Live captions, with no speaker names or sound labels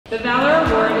The Valor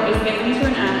Award is given to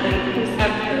an athlete whose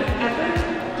effort,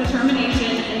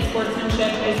 determination, and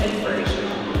sportsmanship is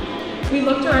inspirational. We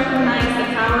look to recognize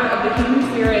the power of the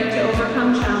human spirit to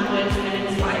overcome challenges and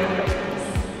inspire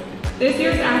greatness. This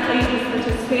year's athlete has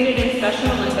participated in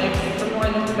Special Olympics for more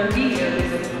than 30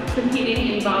 years, competing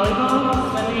in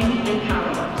volleyball, swimming, and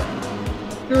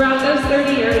powerlifting. Throughout those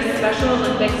 30 years, Special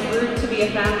Olympics grew to be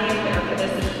a family affair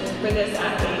for this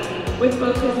athlete, with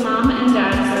both his mom and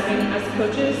dad serving as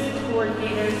coaches,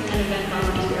 coordinators, and event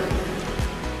volunteers.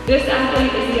 This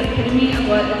athlete is the epitome of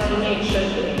what a teammate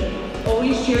should be,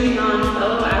 always cheering on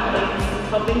fellow athletes,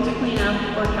 helping to clean up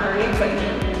or carry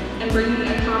equipment, and bringing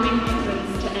a calming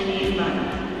presence to any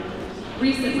environment.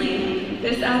 Recently,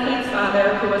 this athlete's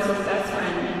father, who was his best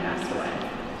friend, passed away.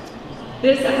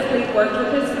 This athlete worked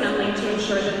with his family to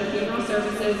ensure that the funeral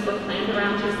services were planned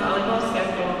around his volleyball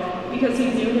schedule because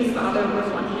he knew his father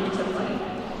would want him to play.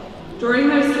 During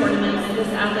those tournaments, this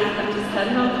athlete kept his head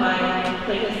held high,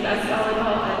 played his best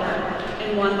volleyball ever,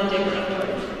 and won the Dick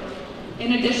Award.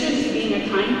 In addition to being a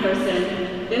kind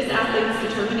person, this athlete's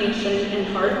determination and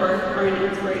hard work are an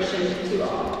inspiration to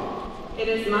all. It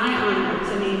is my honor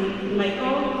to name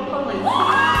MICHAEL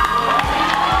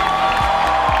PAULINSKI.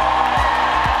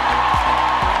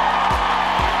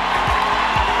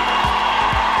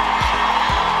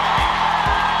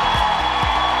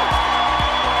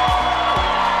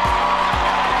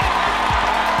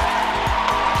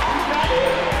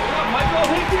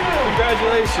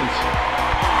 Congratulations.